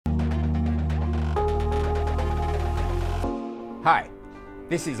Hi,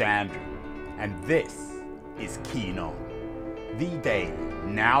 this is Andrew, and this is Keen On, the daily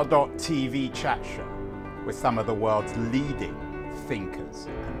now.tv chat show with some of the world's leading thinkers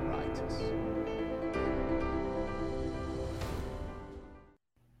and writers.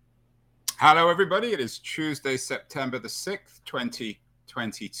 Hello, everybody. It is Tuesday, September the 6th,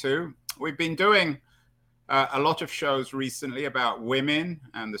 2022. We've been doing a lot of shows recently about women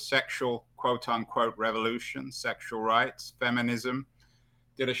and the sexual quote-unquote revolution, sexual rights, feminism.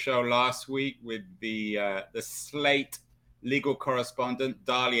 Did a show last week with the Slate legal correspondent,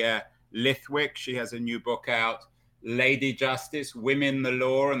 Dahlia Lithwick. She has a new book out, Lady Justice, Women, the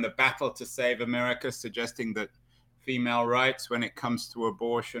Law, and the Battle to Save America, suggesting that female rights when it comes to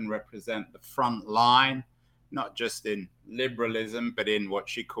abortion represent the front line, not just in liberalism, but in what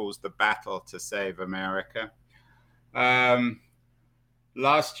she calls the battle to save America.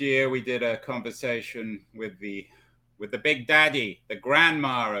 Last year, we did a conversation with the big daddy, the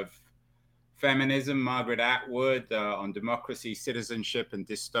grandma of feminism, Margaret Atwood, on democracy, citizenship, and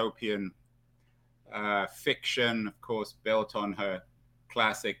dystopian fiction, of course, built on her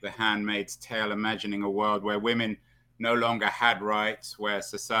classic, The Handmaid's Tale, imagining a world where women no longer had rights, where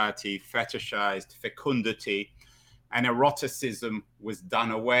society fetishized fecundity and eroticism was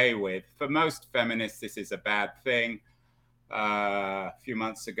done away with. For most feminists, this is a bad thing. A few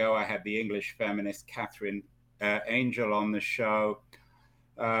months ago, I had the English feminist Catherine Angel on the show,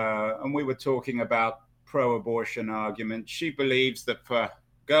 and we were talking about pro-abortion arguments. She believes that for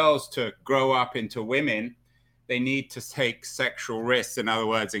girls to grow up into women, they need to take sexual risks. In other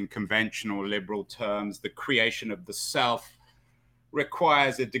words, in conventional liberal terms, the creation of the self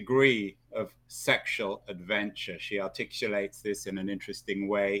requires a degree of sexual adventure. She articulates this in an interesting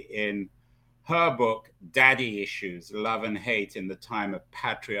way in her book, Daddy Issues, Love and Hate in the Time of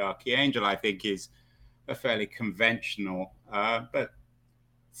Patriarchy. Angel, I think, is a fairly conventional but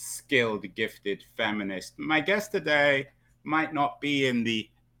skilled, gifted feminist. My guest today might not be in the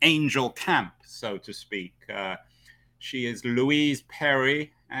Angel camp, so to speak. She is Louise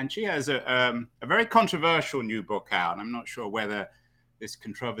Perry, and she has a very controversial new book out. I'm not sure whether this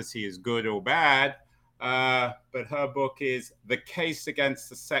controversy is good or bad, but her book is The Case Against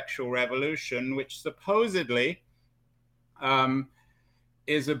the Sexual Revolution, which supposedly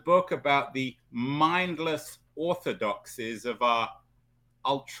is a book about the mindless orthodoxies of our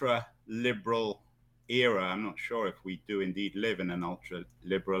ultra-liberal era. I'm not sure if we do indeed live in an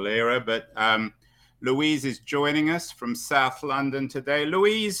ultra-liberal era, but Louise is joining us from South London today.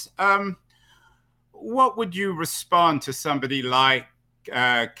 Louise, what would you respond to somebody like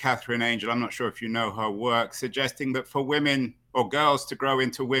Catherine Angel? I'm not sure if you know her work, suggesting that for women or girls to grow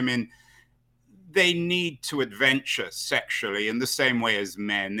into women, they need to adventure sexually in the same way as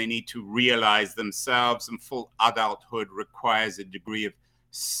men. They need to realize themselves, and full adulthood requires a degree of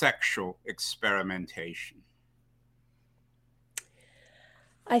sexual experimentation.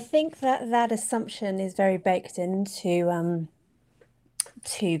 I think that assumption is very baked into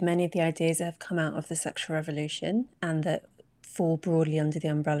to many of the ideas that have come out of the sexual revolution, and that fall broadly under the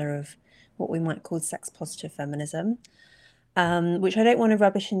umbrella of what we might call sex-positive feminism, which I don't want to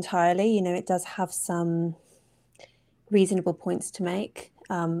rubbish entirely. You know, it does have some reasonable points to make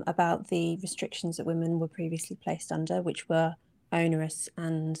about the restrictions that women were previously placed under, which were onerous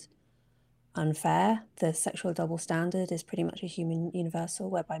and unfair. The sexual double standard is pretty much a human universal,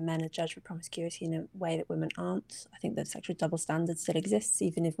 whereby men are judged for promiscuity in a way that women aren't. I think the sexual double standard still exists,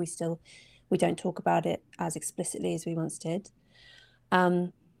 even if we don't talk about it as explicitly as we once did.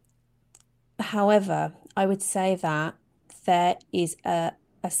 However, I would say that there is a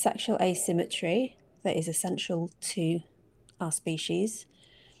sexual asymmetry that is essential to our species,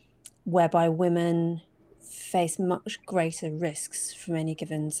 whereby women face much greater risks from any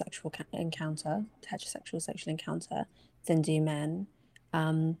given sexual encounter, heterosexual sexual encounter, than do men,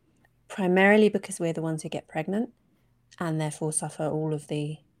 primarily because we're the ones who get pregnant and therefore suffer all of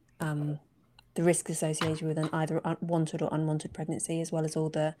the risks associated with an either wanted or unwanted pregnancy, as well as all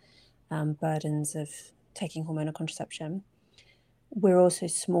the burdens of taking hormonal contraception. We're also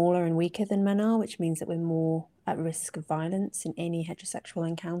smaller and weaker than men are, which means that we're more at risk of violence in any heterosexual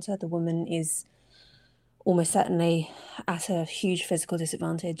encounter. The woman is almost certainly at a huge physical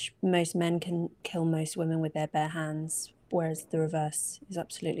disadvantage. Most men can kill most women with their bare hands, whereas the reverse is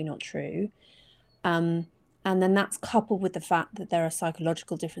absolutely not true. And then that's coupled with the fact that there are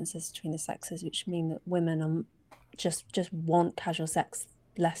psychological differences between the sexes, which mean that women just want casual sex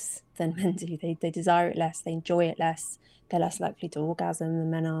less than men do. They desire it less, they enjoy it less, they're less likely to orgasm than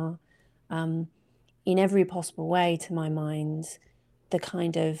men are. In every possible way, to my mind, the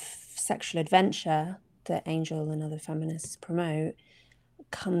kind of sexual adventure that Angel and other feminists promote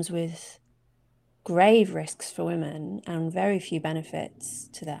comes with grave risks for women and very few benefits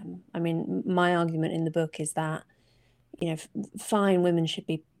to them. I mean, my argument in the book is that, fine, women should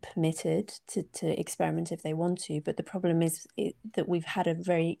be permitted to experiment if they want to, but the problem is that we've had a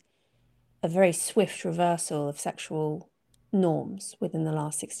very swift reversal of sexual norms within the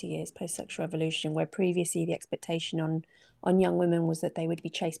last 60 years post-sexual revolution, where previously the expectation on young women was that they would be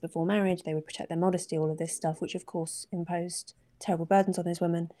chaste before marriage, they would protect their modesty, all of this stuff, which of course imposed terrible burdens on those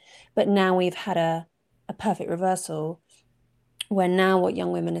women. But now we've had a perfect reversal, where now what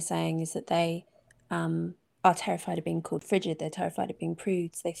young women are saying is that they are terrified of being called frigid, they're terrified of being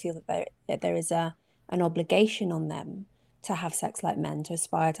prudes, they feel that there is an obligation on them to have sex like men, to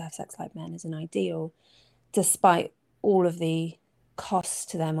aspire to have sex like men as an ideal, despite all of the costs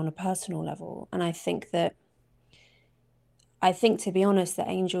to them on a personal level. And I think, to be honest, that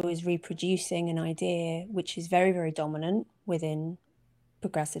Angel is reproducing an idea which is very, very dominant within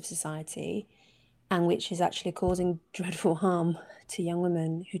progressive society, and which is actually causing dreadful harm to young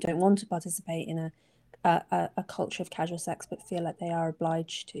women who don't want to participate in a culture of casual sex, but feel like they are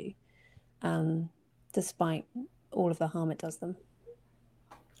obliged to, despite all of the harm it does them.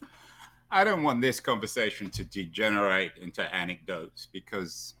 I don't want this conversation to degenerate into anecdotes,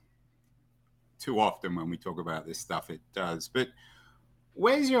 because too often when we talk about this stuff, it does. But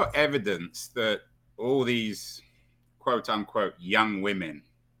where's your evidence that all these quote unquote young women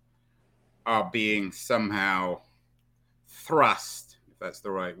are being somehow thrust, if that's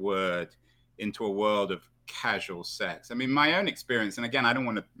the right word, into a world of casual sex? I mean, my own experience, and again, I don't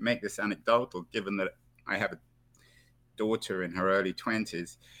want to make this anecdotal given that I have a daughter in her early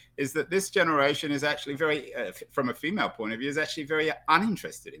 20s, is that this generation is actually very, from a female point of view, is actually very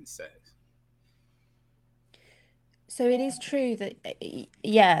uninterested in sex. So it is true that,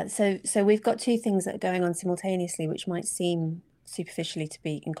 yeah, so we've got two things that are going on simultaneously, which might seem superficially to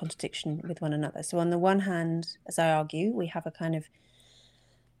be in contradiction with one another. So on the one hand, as I argue, we have a kind of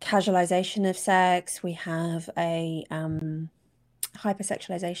casualization of sex, we have a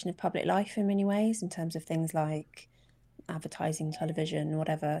hypersexualization of public life in many ways, in terms of things like advertising, television,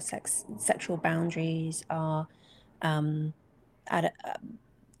 whatever. Sexual boundaries are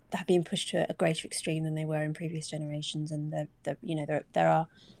have been pushed to a greater extreme than they were in previous generations, and there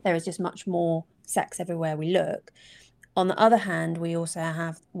is just much more sex everywhere we look. On the other hand, we also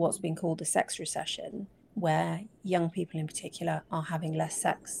have what's been called the sex recession, where young people in particular are having less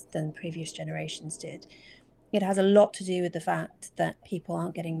sex than previous generations did. It has a lot to do with the fact that people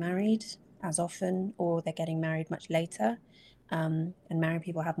aren't getting married as often, or they're getting married much later, and married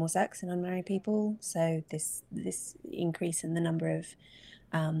people have more sex than unmarried people. So this increase in the number of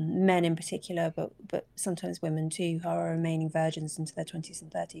men in particular, but sometimes women too, who are remaining virgins into their 20s and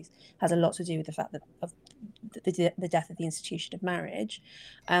 30s, has a lot to do with the fact that of the death of the institution of marriage.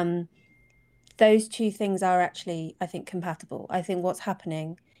 Those two things are actually, I think, compatible. I think what's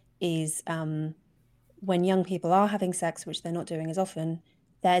happening is when young people are having sex, which they're not doing as often,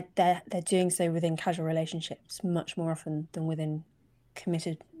 they're doing so within casual relationships much more often than within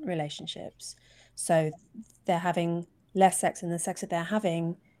committed relationships. So they're having less sex, and the sex that they're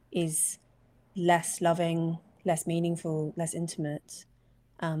having is less loving, less meaningful, less intimate.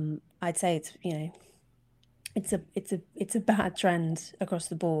 I'd say it's a bad trend across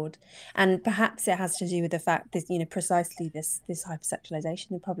the board, and perhaps it has to do with the fact that precisely this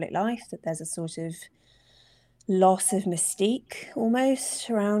hypersexualization of public life, that there's a sort of loss of mystique almost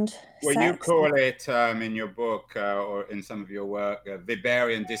around well, sex. You call it in your book or in some of your work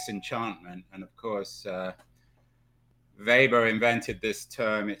Weberian disenchantment, and of course Weber invented this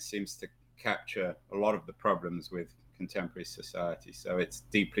term. It seems to capture a lot of the problems with contemporary society, so it's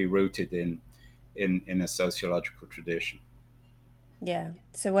deeply rooted in a sociological tradition. Yeah,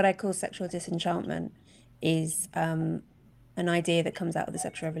 so what I call sexual disenchantment is an idea that comes out of the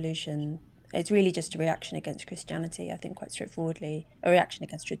sexual revolution. It's really just a reaction against Christianity, I think, quite straightforwardly, a reaction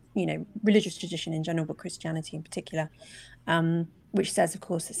against religious tradition in general, but Christianity in particular, which says, of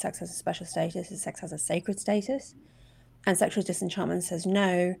course, that sex has a special status, that sex has a sacred status. And sexual disenchantment says,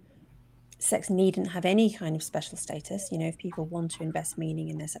 no, sex needn't have any kind of special status. If people want to invest meaning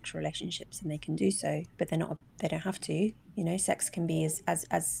in their sexual relationships, and they can do so, but they don't have to. Sex can be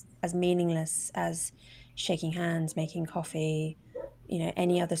as meaningless as shaking hands, making coffee,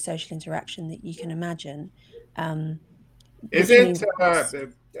 any other social interaction that you can imagine. Is it,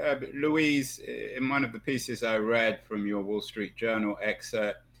 Louise, in one of the pieces I read from your Wall Street Journal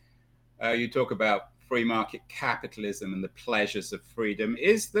excerpt, you talk about free market capitalism and the pleasures of freedom.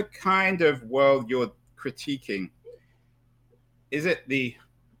 Is the kind of world you're critiquing, is it the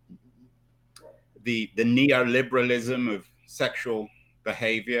the neoliberalism of sexual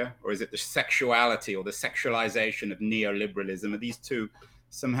behavior, or is it the sexuality or the sexualization of neoliberalism? Are these two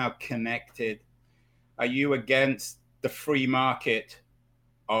somehow connected? Are you against the free market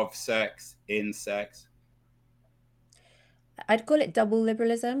of sex in sex? I'd call it double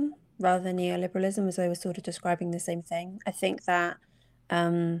liberalism rather than neoliberalism, as I was sort of describing the same thing. I think that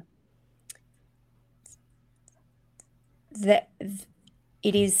that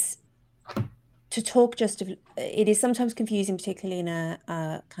it is to talk just of, it is sometimes confusing, particularly in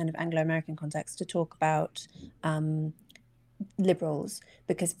a kind of Anglo-American context, to talk about liberals,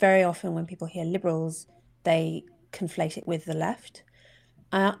 because very often when people hear liberals, they conflate it with the left.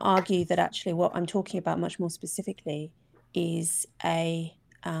 I argue that actually what I'm talking about much more specifically is a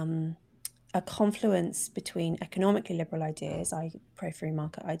confluence between economically liberal ideas, pro-free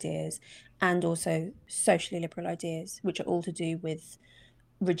market ideas, and also socially liberal ideas, which are all to do with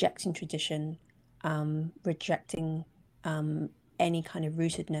rejecting tradition, rejecting any kind of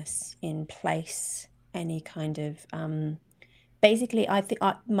rootedness in place, any kind of basically, I think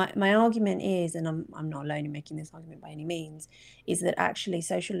my argument is, and I'm not alone in making this argument by any means, is that actually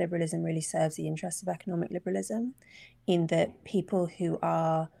social liberalism really serves the interests of economic liberalism, in that people who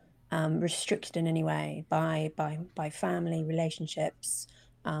are restricted in any way by family, relationships,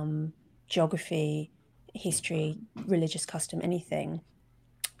 geography, history, religious custom, anything,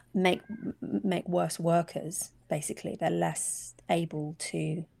 make worse workers. Basically, they're less able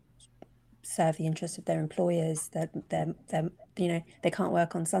to serve the interests of their employers. They're they can't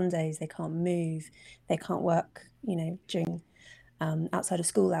work on Sundays, they can't move, they can't work during outside of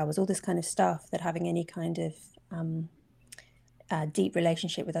school hours, all this kind of stuff that having any kind of deep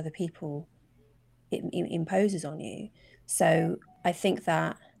relationship with other people it imposes on you. So I think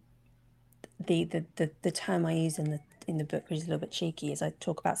that the term I use in the book, which is a little bit cheeky, is I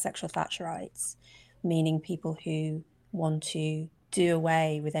talk about sexual Thatcherites, meaning people who want to do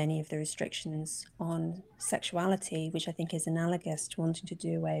away with any of the restrictions on sexuality, which I think is analogous to wanting to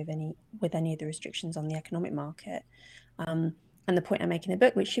do away with any of the restrictions on the economic market. And the point I make in the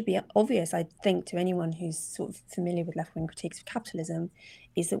book, which should be obvious, I think, to anyone who's sort of familiar with left-wing critiques of capitalism,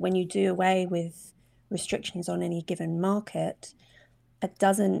 is that when you do away with restrictions on any given market, that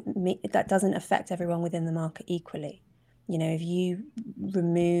doesn't affect everyone within the market equally. If you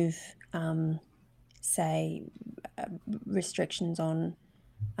remove say restrictions on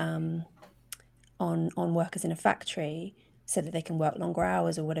workers in a factory so that they can work longer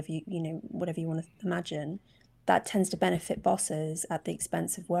hours or whatever you want to imagine, that tends to benefit bosses at the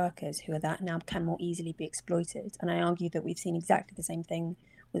expense of workers who are that now can more easily be exploited. And I argue that we've seen exactly the same thing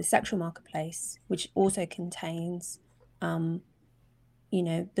with the sexual marketplace, which also contains the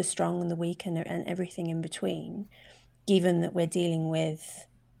strong and the weak and everything in between, given that we're dealing with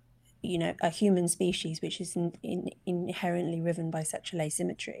a human species which is inherently riven by sexual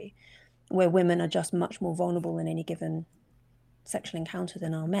asymmetry, where women are just much more vulnerable in any given sexual encounter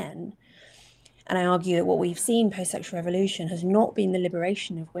than are men. And I argue that what we've seen post-sexual revolution has not been the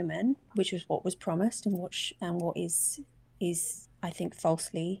liberation of women, which was what was promised and what is I think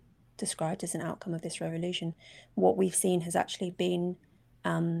falsely described as an outcome of this revolution. What we've seen has actually been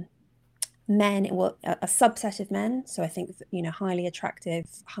men, a subset of men. So I think highly attractive,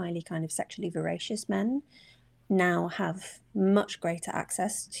 highly kind of sexually voracious men now have much greater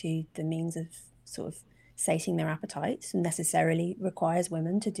access to the means of sort of sating their appetites, and necessarily requires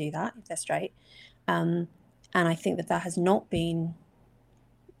women to do that if they're straight. And I think that has not been,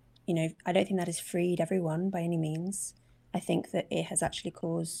 I don't think that has freed everyone by any means. I think that it has actually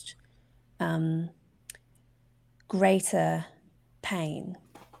caused greater pain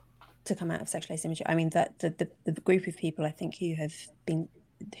to come out of sexual asymmetry. I mean, that the group of people I think who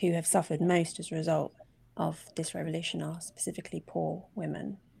have suffered most as a result of this revolution are specifically poor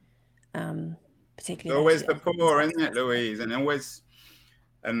women, particularly. Always the poor, isn't it, Louise? And always,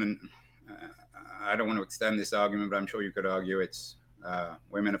 I don't want to extend this argument, but I'm sure you could argue it's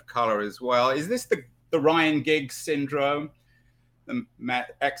women of color as well. Is this the Ryan Giggs syndrome? The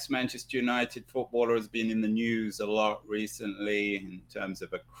ex-Manchester United footballer has been in the news a lot recently in terms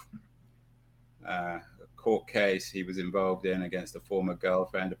of a court case he was involved in against a former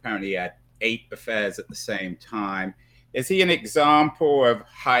girlfriend. Apparently he had 8 affairs at the same time. Is he an example of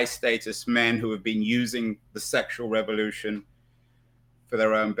high status men who have been using the sexual revolution for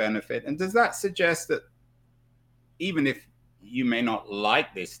their own benefit? And does that suggest that even if you may not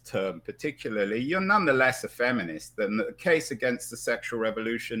like this term particularly, you're nonetheless a feminist, then the case against the sexual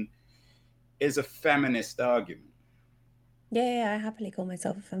revolution is a feminist argument? Yeah, I happily call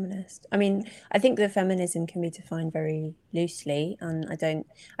myself a feminist. I mean, I think that feminism can be defined very loosely, and I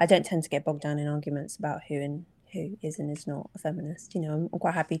don't tend to get bogged down in arguments about who is and is not a feminist. You know, I'm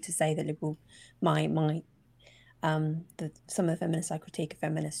quite happy to say that liberal, my some of the feminists I critique are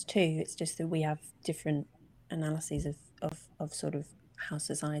feminists too. It's just that we have different analyses of sort of how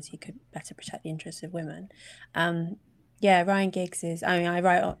society could better protect the interests of women. Yeah, Ryan Giggs is. I mean,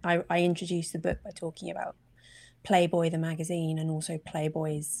 I introduced the book by talking about Playboy the magazine and also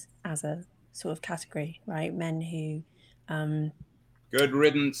Playboys as a sort of category, right? Men who Good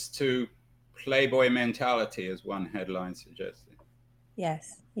riddance to Playboy mentality, as one headline suggested.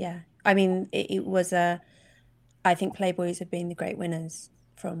 yes, yeah. I mean, it was a. I think Playboys have been the great winners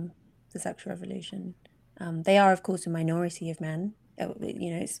from the sexual revolution. They are, of course, a minority of men.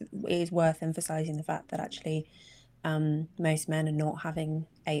 You know, it is worth emphasizing the fact that actually most men are not having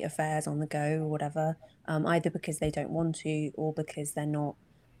 8 affairs on the go or whatever, either because they don't want to or because they're not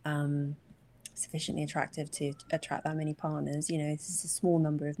sufficiently attractive to attract that many partners. You know, this is a small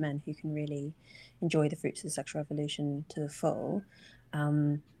number of men who can really enjoy the fruits of the sexual revolution to the full.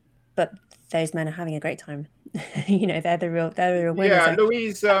 But those men are having a great time. You know, they're the real winners. Yeah,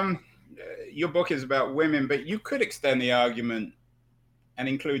 Louise, your book is about women, but you could extend the argument and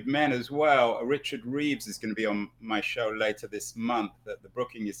include men as well. Richard Reeves is going to be on my show later this month at the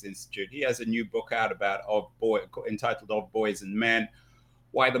Brookings Institute. He has a new book out about entitled Of Boys and Men,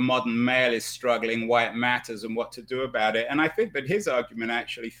 why the modern male is struggling, why it matters, and what to do about it. And I think that his argument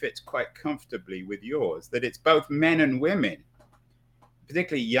actually fits quite comfortably with yours, that it's both men and women,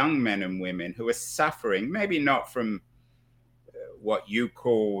 particularly young men and women, who are suffering, maybe not from what you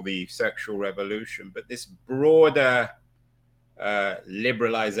call the sexual revolution, but this broader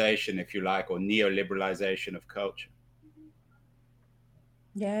liberalization, if you like, or neoliberalization of culture.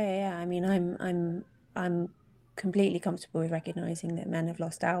 Yeah. I mean, I'm completely comfortable with recognizing that men have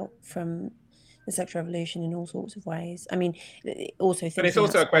lost out from the sexual revolution in all sorts of ways. I mean, also thinking. But it's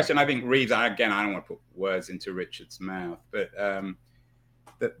also a question. I think Reeves. Again, I don't want to put words into Richard's mouth, but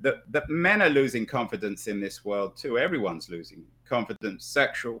that men are losing confidence in this world too. Everyone's losing confidence,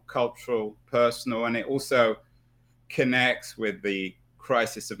 sexual, cultural, personal, and it also connects with the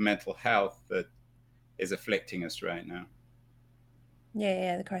crisis of mental health that is afflicting us right now.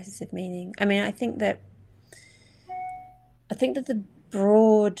 Yeah, the crisis of meaning. I mean, I think that the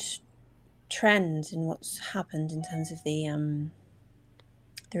broad trend in what's happened in terms of the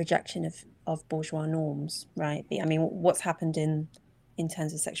rejection of bourgeois norms, right? I mean, what's happened in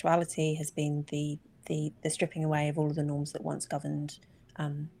terms of sexuality has been the stripping away of all of the norms that once governed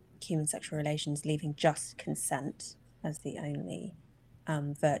human sexual relations, leaving just consent as the only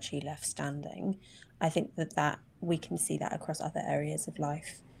virtue left standing. I think that we can see that across other areas of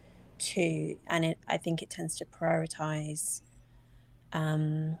life too, and I think it tends to prioritize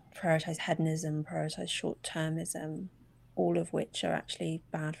hedonism, prioritize short-termism, all of which are actually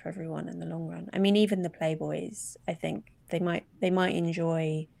bad for everyone in the long run. I mean, even the Playboys, I think they might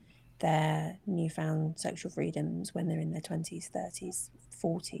enjoy their newfound sexual freedoms when they're in their 20s, 30s,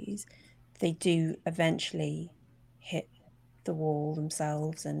 40s. They do eventually hit the wall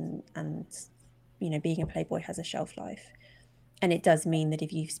themselves, and you know, being a Playboy has a shelf life, and it does mean that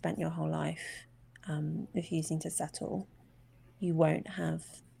if you've spent your whole life refusing to settle, you won't have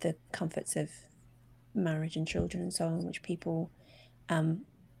the comforts of marriage and children and so on, which people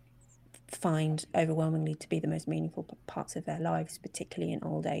find overwhelmingly to be the most meaningful parts of their lives, particularly in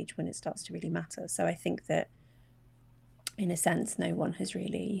old age when it starts to really matter. So I think that, in a sense, no one has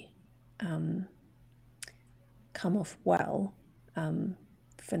really come off well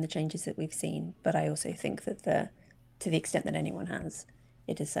from the changes that we've seen. But I also think that to the extent that anyone has,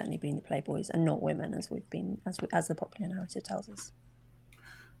 it has certainly been the Playboys and not women, as the popular narrative tells us.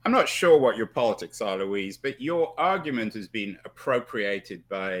 I'm not sure what your politics are, Louise, but your argument has been appropriated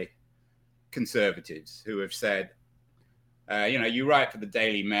by conservatives who have said, you write for the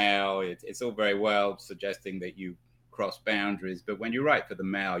Daily Mail, it's all very well suggesting that you cross boundaries, but when you write for the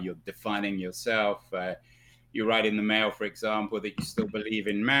Mail, you're defining yourself. You write in the Mail, for example, that you still believe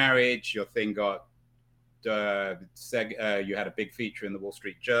in marriage. Your thing got you had a big feature in the Wall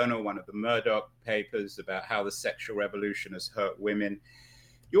Street Journal, one of the Murdoch papers, about how the sexual revolution has hurt women.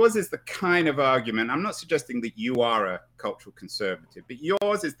 Yours is the kind of argument, I'm not suggesting that you are a cultural conservative, but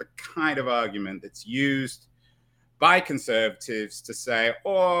yours is the kind of argument that's used by conservatives to say,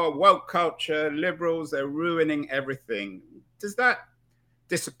 oh, woke culture, liberals, they're ruining everything. Does that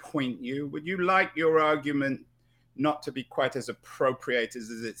disappoint you? Would you like your argument not to be quite as appropriated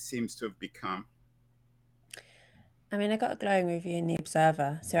as it seems to have become? I mean, I got a glowing review in The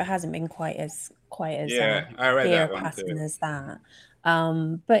Observer, so it hasn't been quite as quite as I read clear that a one pattern too. as that.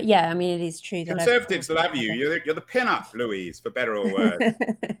 But yeah, I mean, it is true that Conservatives love you. You're the pin-up, Louise, for better or worse.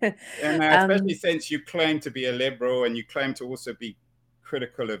 And especially since you claim to be a liberal and you claim to also be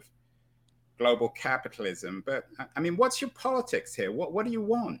critical of global capitalism. But I mean, what's your politics here? What do you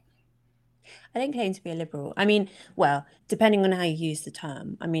want? I don't claim to be a liberal. I mean, well, depending on how you use the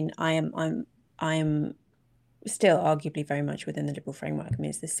term. I mean, I am still arguably very much within the liberal framework. I mean,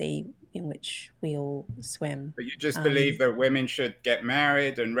 it's the sea in which we all swim. But you just believe that women should get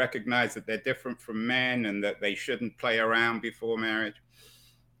married and recognize that they're different from men and that they shouldn't play around before marriage.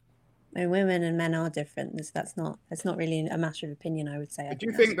 And women and men are different. That's not really a matter of opinion, I would say. But do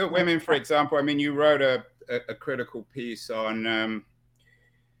you think that women, for example, I mean, you wrote a critical piece on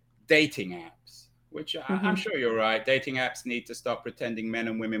dating apps, which I'm sure you're right. Dating apps need to stop pretending men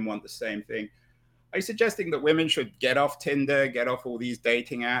and women want the same thing. Are you suggesting that women should get off Tinder, get off all these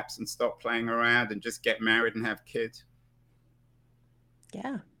dating apps and stop playing around and just get married and have kids?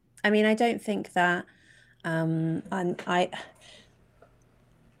 Yeah. I mean, I don't think that I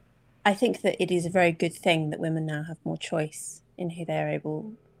think that it is a very good thing that women now have more choice in who they're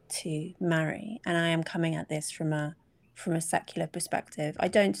able to marry. And I am coming at this from a secular perspective. I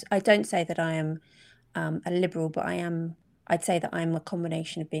don't say that I am a liberal, but I'd say that I'm a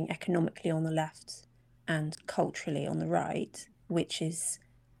combination of being economically on the left and culturally on the right, which is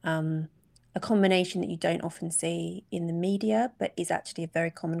a combination that you don't often see in the media, but is actually a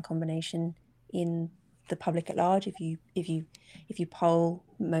very common combination in the public at large. If you poll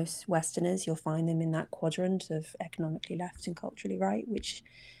most Westerners, you'll find them in that quadrant of economically left and culturally right, which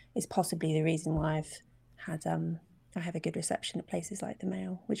is possibly the reason why I have a good reception at places like the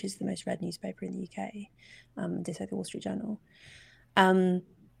Mail, which is the most read newspaper in the UK, ditto the Wall Street Journal.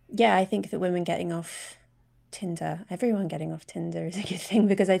 Yeah, I think that women getting off Tinder, everyone getting off Tinder is a good thing,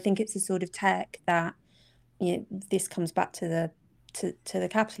 because I think it's a sort of tech that, you know, this comes back to the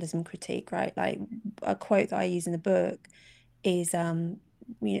capitalism critique, right? Like a quote that I use in the book is,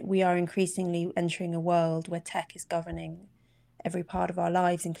 we are increasingly entering a world where tech is governing every part of our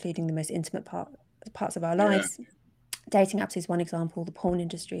lives, including the most intimate parts of our lives. Dating apps is one example. The porn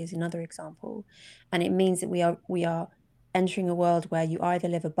industry is another example. And it means that we are entering a world where you either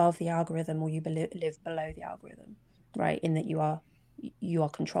live above the algorithm or you live below the algorithm, right? In that you are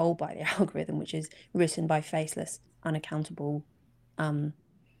controlled by the algorithm, which is written by faceless, unaccountable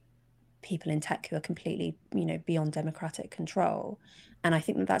people in tech who are completely, beyond democratic control. And I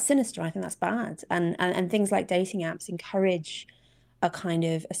think that that's sinister. I think that's bad. And things like dating apps encourage a kind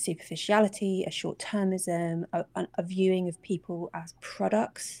of a superficiality, a short-termism, a viewing of people as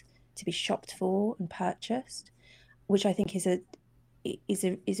products to be shopped for and purchased, which I think is a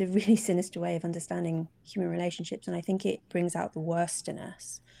really sinister way of understanding human relationships. And I think it brings out the worst in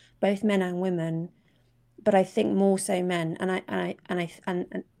us, both men and women, but I think more so men. And I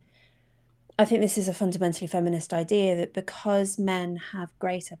think this is a fundamentally feminist idea, that because men have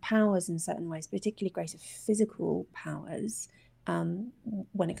greater powers in certain ways, particularly greater physical powers,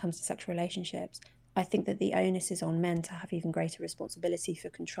 when it comes to sexual relationships, I think that the onus is on men to have even greater responsibility for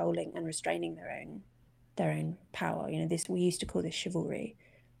controlling and restraining their own power. We used to call this chivalry.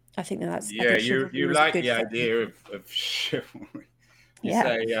 I think that's you like the idea of chivalry. You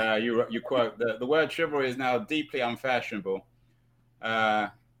say you quote the word chivalry is now deeply unfashionable,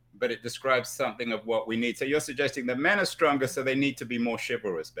 but it describes something of what we need. So you're suggesting that men are stronger, so they need to be more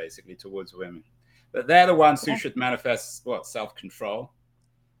chivalrous, basically, towards women. But they're the ones who should manifest self-control.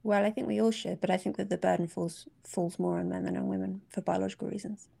 Well, I think we all should, but I think that the burden falls more on men than on women for biological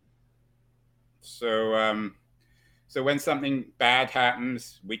reasons. So, so when something bad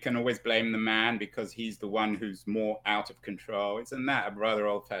happens, we can always blame the man because he's the one who's more out of control. Isn't that a rather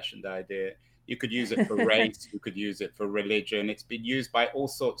old-fashioned idea? You could use it for race. You could use it for religion. It's been used by all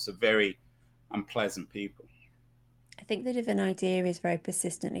sorts of very unpleasant people. I think that if an idea is very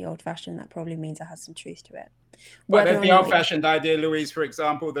persistently old-fashioned, that probably means it has some truth to it. Well, there's the old-fashioned idea, Louise, for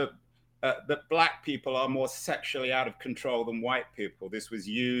example, that black people are more sexually out of control than white people. This was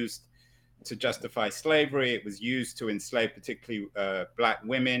used to justify slavery. It was used to enslave particularly black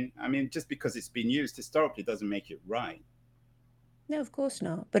women. I mean, just because it's been used historically doesn't make it right. No, of course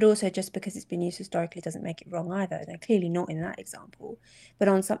not. But also, just because it's been used historically doesn't make it wrong either. They're clearly not in that example. But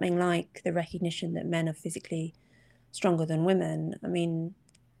on something like the recognition that men are physically stronger than women, I mean...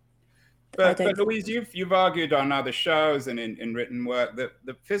 But Louise, you've argued on other shows and in written work that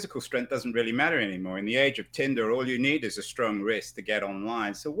the physical strength doesn't really matter anymore. In the age of Tinder, all you need is a strong wrist to get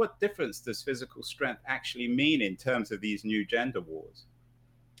online. So what difference does physical strength actually mean in terms of these new gender wars?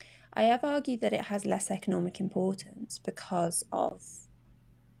 I have argued that it has less economic importance because of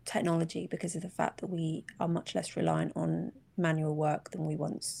technology, because of the fact that we are much less reliant on manual work than we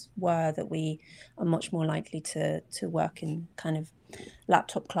once were, that we are much more likely to work in kind of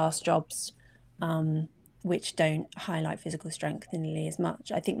laptop class jobs, which don't highlight physical strength nearly as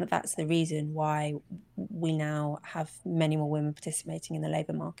much. I think that that's the reason why we now have many more women participating in the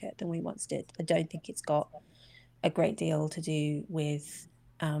labour market than we once did. I don't think it's got a great deal to do with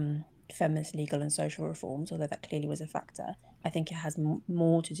feminist legal and social reforms, although that clearly was a factor. I think it has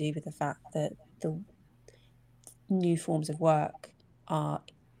more to do with the fact that the new forms of work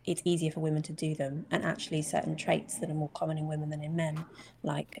it's easier for women to do them, and actually certain traits that are more common in women than in men,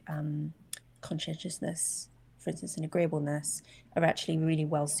 like conscientiousness, for instance, and agreeableness, are actually really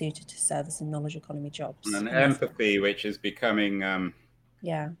well suited to service and knowledge economy jobs. And empathy, which is becoming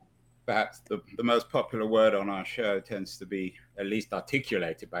perhaps the most popular word on our show, tends to be at least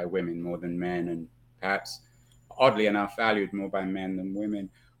articulated by women more than men, and perhaps oddly enough valued more by men than women.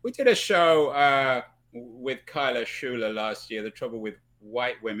 We did a show with Kyla Schuler last year, The Trouble with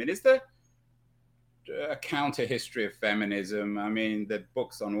White Women. Is there a counter history of feminism? I mean, there are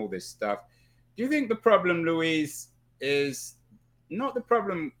books on all this stuff. Do you think the problem, Louise, is not the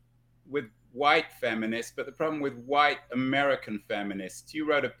problem with white feminists, but the problem with white American feminists? You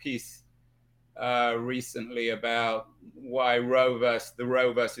wrote a piece recently about why the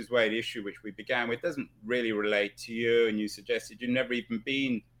Roe versus Wade issue, which we began with, doesn't really relate to you, and you suggested you've never even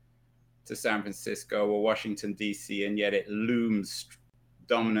been to San Francisco or Washington, D.C., and yet it looms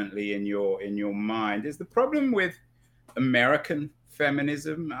dominantly in your mind. Is the problem with American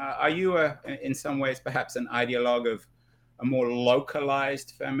feminism? Are you, in some ways, perhaps an ideologue of a more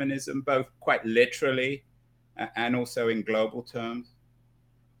localized feminism, both quite literally and also in global terms?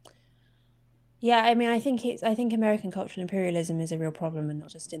 Yeah, I mean, I think American cultural imperialism is a real problem, and not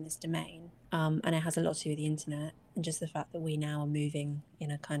just in this domain. And it has a lot to do with the internet and just the fact that we now are moving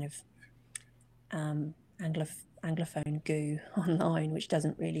in a kind of Anglophone goo online, which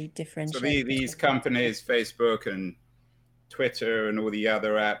doesn't really differentiate. So these companies, Facebook and Twitter and all the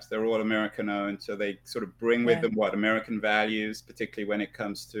other apps, they're all American owned. So they sort of bring with them what American values, particularly when it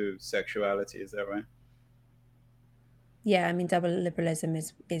comes to sexuality. Is that right? Yeah, I mean, double liberalism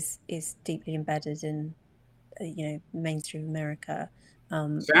is deeply embedded in mainstream America.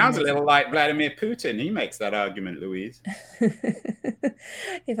 Sounds a little like Vladimir Putin. He makes that argument, Louise.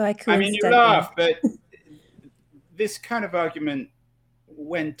 If I could, I mean, you laugh, but this kind of argument,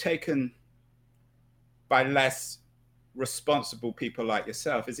 when taken by less responsible people like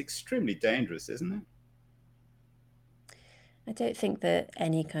yourself, is extremely dangerous, isn't it? I don't think that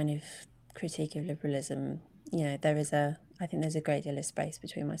any kind of critique of liberalism, I think there's a great deal of space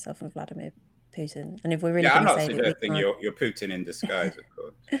between myself and Vladimir Putin. And if we're really I'm not suggesting you're Putin in disguise, of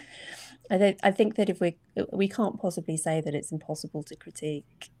course. I think that if we can't possibly say that it's impossible to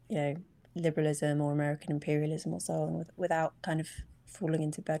critique, liberalism or American imperialism or so on without kind of falling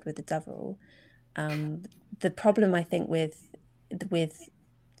into bed with the devil. The problem, I think, with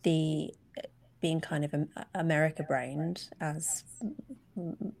the being kind of America brained, as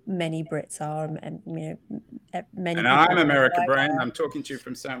many Brits are, and many. And I'm America brained. I'm talking to you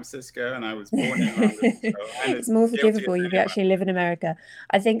from San Francisco, and I was born in London. So it's more forgivable. You actually live in America.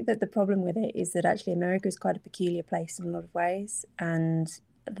 I think that the problem with it is that actually America is quite a peculiar place in a lot of ways, and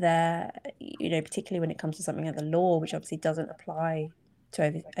there, particularly when it comes to something like the law, which obviously doesn't apply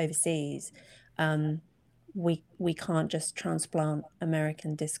to overseas. We can't just transplant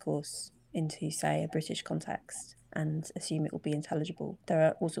American discourse into, say, a British context and assume it will be intelligible. There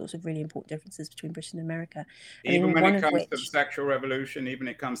are all sorts of really important differences between Britain and America. Even when it comes to the sexual revolution, even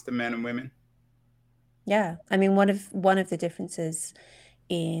when it comes to men and women. Yeah, I mean, one of the differences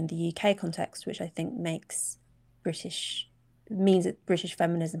in the UK context, which I think means that British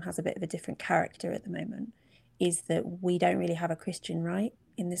feminism has a bit of a different character at the moment, is that we don't really have a Christian right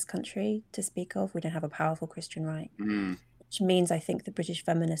in this country to speak of. We don't have a powerful Christian right, which means I think the British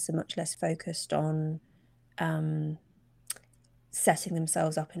feminists are much less focused on setting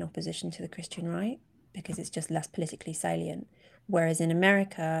themselves up in opposition to the Christian right, because it's just less politically salient. Whereas in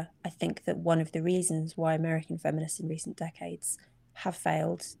America, I think that one of the reasons why American feminists in recent decades have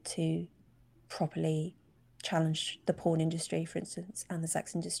failed to properly challenge the porn industry, for instance, and the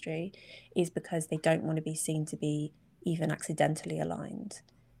sex industry, is because they don't want to be seen to be even accidentally aligned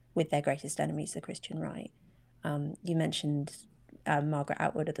with their greatest enemies, the Christian right. You mentioned Margaret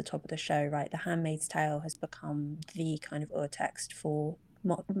Atwood at the top of the show, right? The Handmaid's Tale has become the kind of text for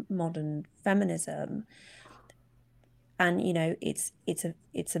modern feminism, and it's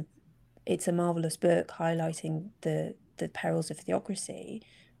a marvelous book highlighting the perils of theocracy.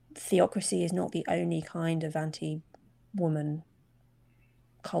 Theocracy is not the only kind of anti-woman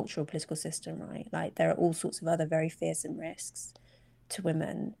cultural political system, right? Like there are all sorts of other very fearsome risks to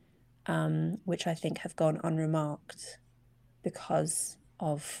women, which I think have gone unremarked because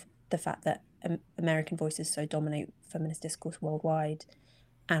of the fact that American voices so dominate feminist discourse worldwide,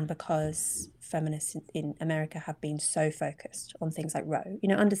 and because feminists in America have been so focused on things like Roe,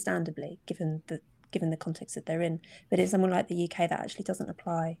 understandably, given the context that they're in. But in somewhere like the UK, that actually doesn't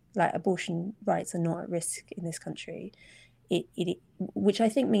apply. Like abortion rights are not at risk in this country. Which I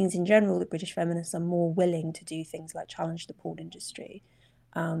think means in general that British feminists are more willing to do things like challenge the porn industry,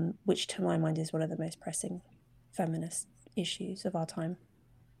 which to my mind is one of the most pressing feminist issues of our time.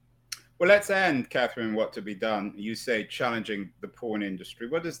 Well, let's end, Catherine, what to be done. You say challenging the porn industry.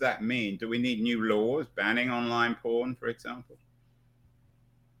 What does that mean? Do we need new laws banning online porn, for example?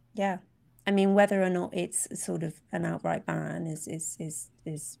 Yeah. I mean, whether or not it's sort of an outright ban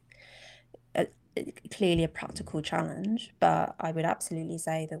is clearly a practical challenge, but I would absolutely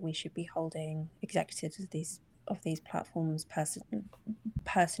say that we should be holding executives of these platforms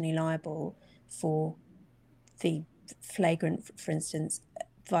personally liable for the flagrant, for instance,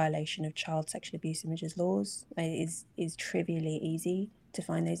 violation of child sexual abuse images laws. It is trivially easy to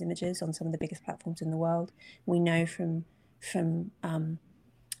find those images on some of the biggest platforms in the world. We know from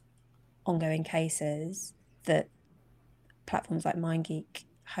ongoing cases that platforms like MindGeek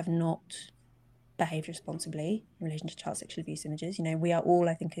have not behaved responsibly in relation to child sexual abuse images. We are all,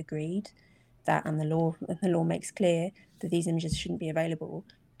 I think, agreed that, and the law makes clear that these images shouldn't be available,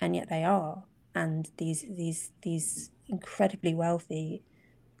 and yet they are. And these incredibly wealthy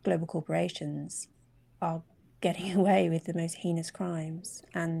global corporations are getting away with the most heinous crimes,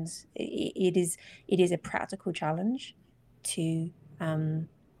 and it is a practical challenge to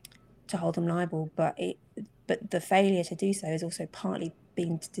hold them liable, but the failure to do so is also partly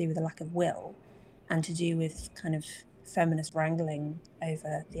been to do with a lack of will, and to do with kind of feminist wrangling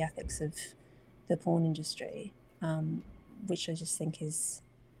over the ethics of the porn industry, which I just think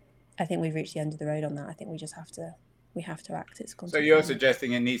I think we've reached the end of the road on that. I think we have to act. So you're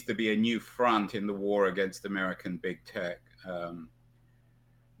suggesting it needs to be a new front in the war against American big tech,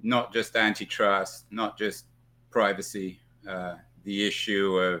 not just antitrust, not just privacy, the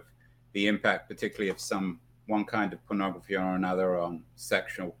issue of the impact, particularly of one kind of pornography or another, on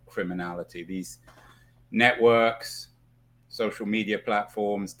sexual criminality. These networks, social media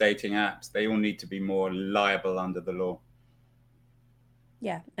platforms, dating apps, they all need to be more liable under the law.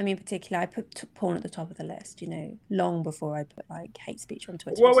 Yeah, I mean, particularly, I put porn at the top of the list, long before I put like hate speech on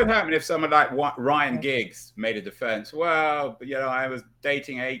Twitter. What would happen if someone like Ryan Giggs made a defense? Well, I was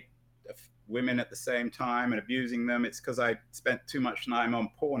dating 8 women at the same time and abusing them. It's because I spent too much time on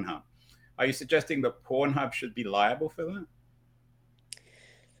Pornhub. Are you suggesting that Pornhub should be liable for that?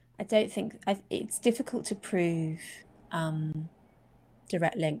 I don't think it's difficult to prove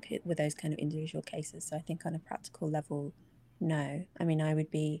direct link with those kind of individual cases. So I think on a practical level, no. I mean, I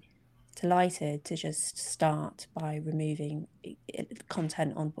would be delighted to just start by removing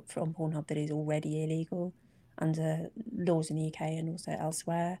content on Pornhub that is already illegal under laws in the UK and also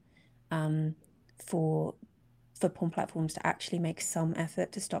elsewhere, for porn platforms to actually make some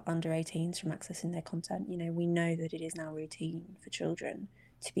effort to stop under 18s from accessing their content. We know that it is now routine for children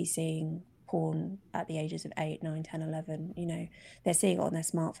to be seeing porn at the ages of 8, 9, 10, 11. They're seeing it on their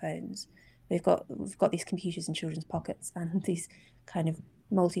smartphones. We've got these computers in children's pockets, and these kind of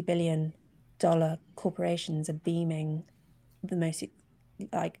multi-billion-dollar corporations are beaming the most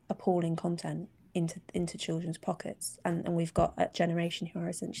appalling content into children's pockets, and we've got a generation who are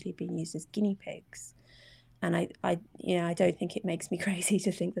essentially being used as guinea pigs. And I don't think it makes me crazy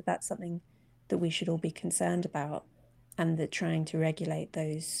to think that that's something that we should all be concerned about, and that trying to regulate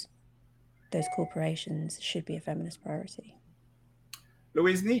those corporations should be a feminist priority.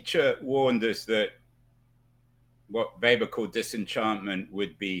 Louise, Nietzsche warned us that what Weber called disenchantment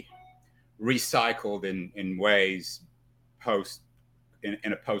would be recycled in ways in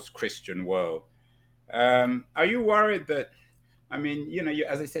a post-Christian world. Are you worried that,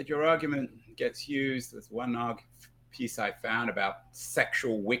 as I said, your argument gets used. There's one piece I found about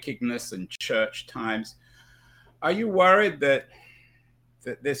sexual wickedness and church times. Are you worried that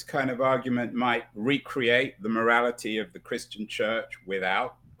this kind of argument might recreate the morality of the Christian church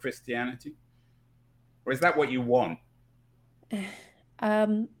without Christianity? Or is that what you want?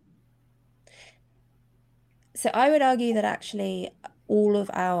 So I would argue that actually all of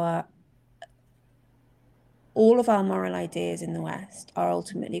our moral ideas in the West are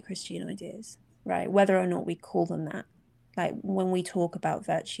ultimately Christian ideas, right? Whether or not we call them that. Like when we talk about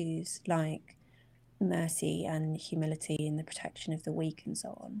virtues like mercy and humility and the protection of the weak and so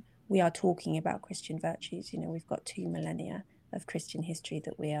on, we are talking about Christian virtues. We've got 2 millennia of Christian history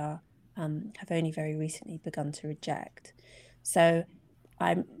that we are have only very recently begun to reject. So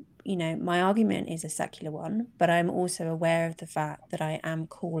my argument is a secular one, but I'm also aware of the fact that I am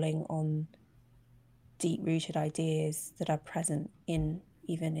calling on deep-rooted ideas that are present even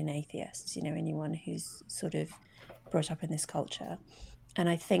in atheists, anyone who's sort of brought up in this culture. And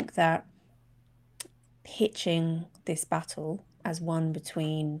I think that pitching this battle as one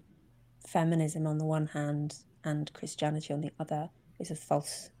between feminism on the one hand and Christianity on the other is a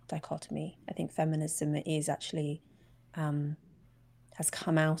false dichotomy. I think feminism is actually has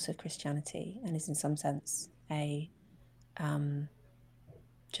come out of Christianity and is in some sense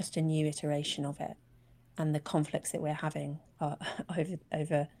just a new iteration of it. And the conflicts that we're having are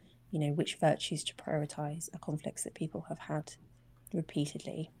over which virtues to prioritize are conflicts that people have had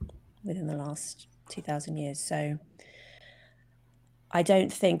repeatedly within the last 2,000 years. So I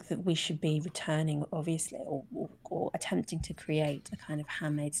don't think that we should be returning, obviously, or attempting to create a kind of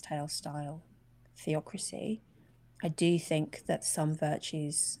Handmaid's Tale style theocracy. I do think that some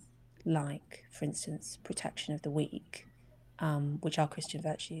virtues, like, for instance, protection of the weak, which are Christian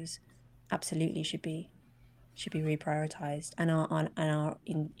virtues, absolutely should be reprioritized and are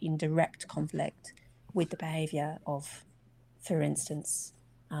in direct conflict with the behavior of, for instance,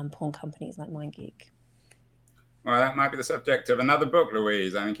 porn companies like MindGeek. Well, that might be the subject of another book,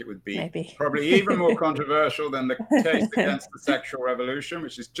 Louise. I think it would be probably even more controversial than the case against the sexual revolution,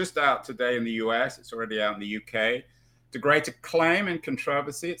 which is just out today in the US. It's already out in the UK. To great acclaim and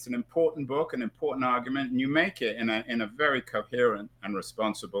controversy. It's an important book, an important argument, and you make it in a very coherent and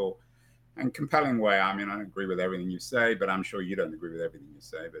responsible and compelling way. I mean, I don't agree with everything you say, but I'm sure you don't agree with everything you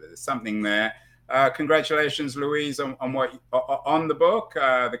say, but there's something there. Congratulations, Louise, on the book,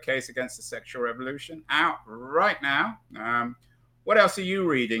 The Case Against the Sexual Revolution, out right now. What else are you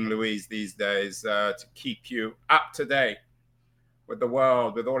reading, Louise, these days to keep you up to date with the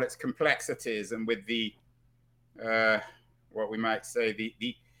world, with all its complexities, and with the what we might say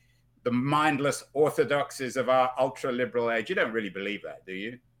the mindless orthodoxies of our ultra-liberal age? You don't really believe that, do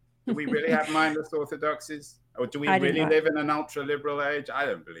you? Do we really have mindless orthodoxies? Or do we really live in an ultra-liberal age? I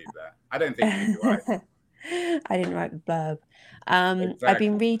don't believe that. I don't think you do either. I didn't write the blurb. Exactly. I've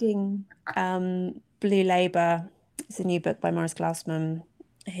been reading Blue Labour. It's a new book by Morris Glassman,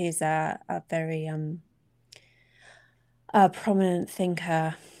 who's a very prominent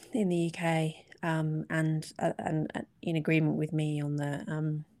thinker in the UK, and in agreement with me on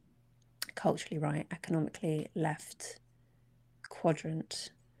the culturally right, economically left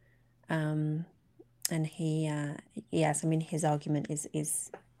quadrant. And his argument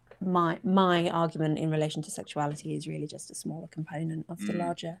is my argument in relation to sexuality is really just a smaller component of the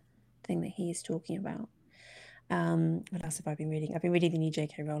larger thing that he is talking about. What else have I been reading? I've been reading the new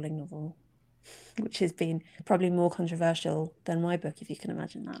J.K. Rowling novel, which has been probably more controversial than my book, if you can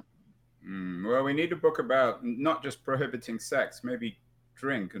imagine that. Well, we need a book about not just prohibiting sex, maybe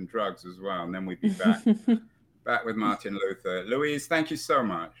drink and drugs as well, and then we'd be back with Martin Luther. Louise, thank you so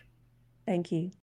much. Thank you.